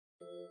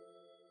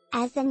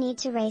As the need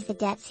to raise the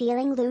debt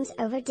ceiling looms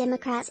over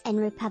Democrats and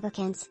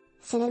Republicans,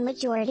 Senate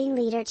Majority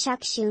Leader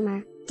Chuck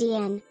Schumer,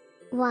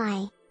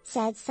 DNY,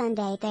 said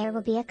Sunday there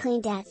will be a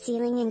clean debt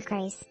ceiling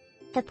increase.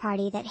 The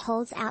party that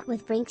holds out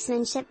with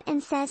brinksmanship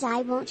and says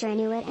I won't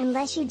renew it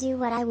unless you do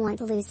what I want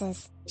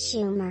loses,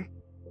 Schumer.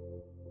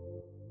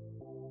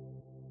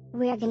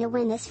 We're gonna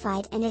win this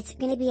fight and it's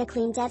gonna be a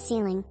clean debt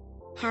ceiling.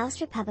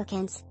 House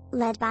Republicans,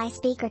 led by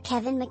Speaker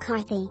Kevin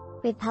McCarthy,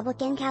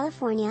 Republican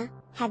California,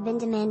 have been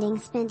demanding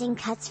spending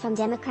cuts from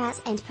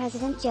Democrats and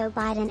President Joe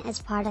Biden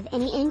as part of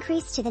any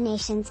increase to the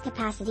nation's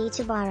capacity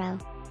to borrow.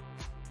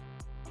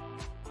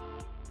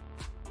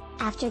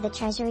 After the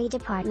Treasury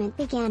Department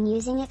began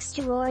using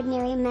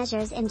extraordinary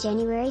measures in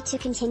January to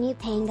continue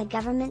paying the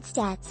government's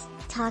debts,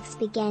 talks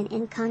began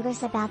in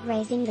Congress about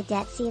raising the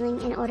debt ceiling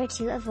in order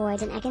to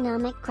avoid an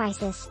economic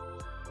crisis.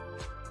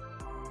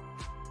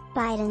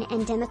 Biden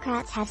and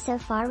Democrats have so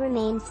far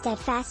remained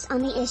steadfast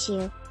on the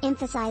issue,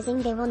 emphasizing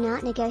they will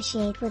not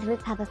negotiate with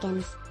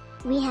Republicans.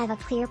 We have a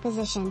clear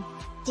position.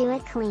 Do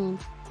it clean.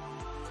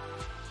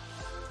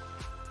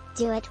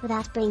 Do it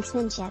without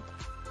brinksmanship.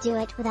 Do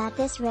it without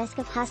this risk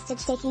of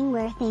hostage-taking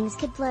where things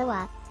could blow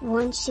up,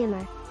 warned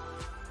Schumer.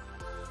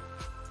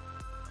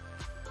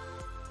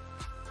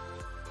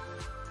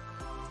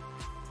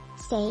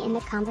 Stay in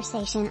the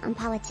conversation on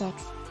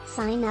politics.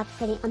 Sign up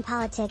for the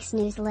OnPolitics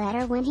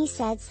newsletter when he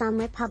said some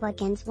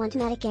Republicans want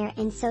Medicare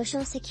and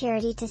Social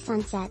Security to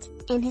sunset.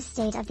 In his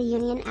State of the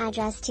Union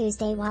address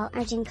Tuesday while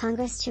urging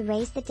Congress to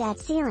raise the debt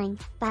ceiling,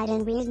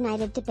 Biden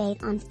reignited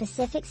debate on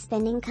specific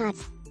spending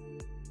cuts.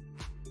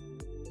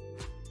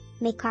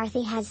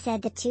 McCarthy has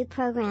said the two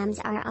programs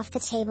are off the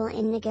table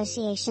in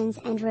negotiations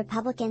and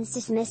Republicans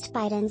dismissed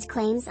Biden's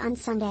claims on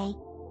Sunday.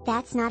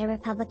 That's not a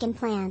Republican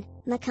plan.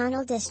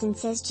 McConnell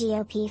distances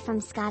GOP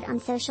from Scott on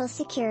Social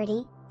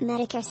Security,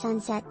 Medicare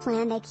sunset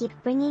plan. They keep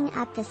bringing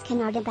up this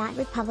canard about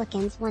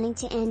Republicans wanting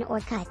to end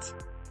or cut.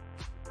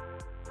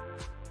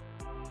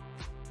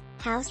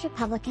 House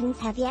Republicans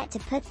have yet to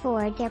put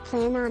forward their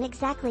plan on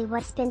exactly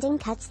what spending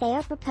cuts they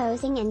are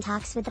proposing in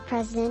talks with the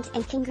president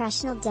and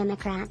congressional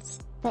Democrats,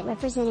 but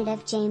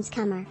Representative James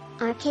Comer,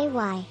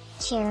 R-Ky,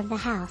 chair of the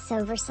House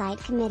Oversight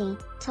Committee,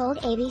 told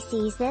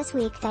ABC's This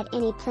Week that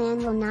any plan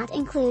will not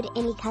include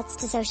any cuts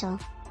to social.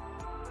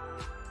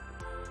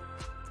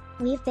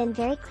 "We've been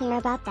very clear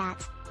about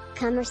that,"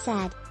 Comer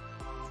said.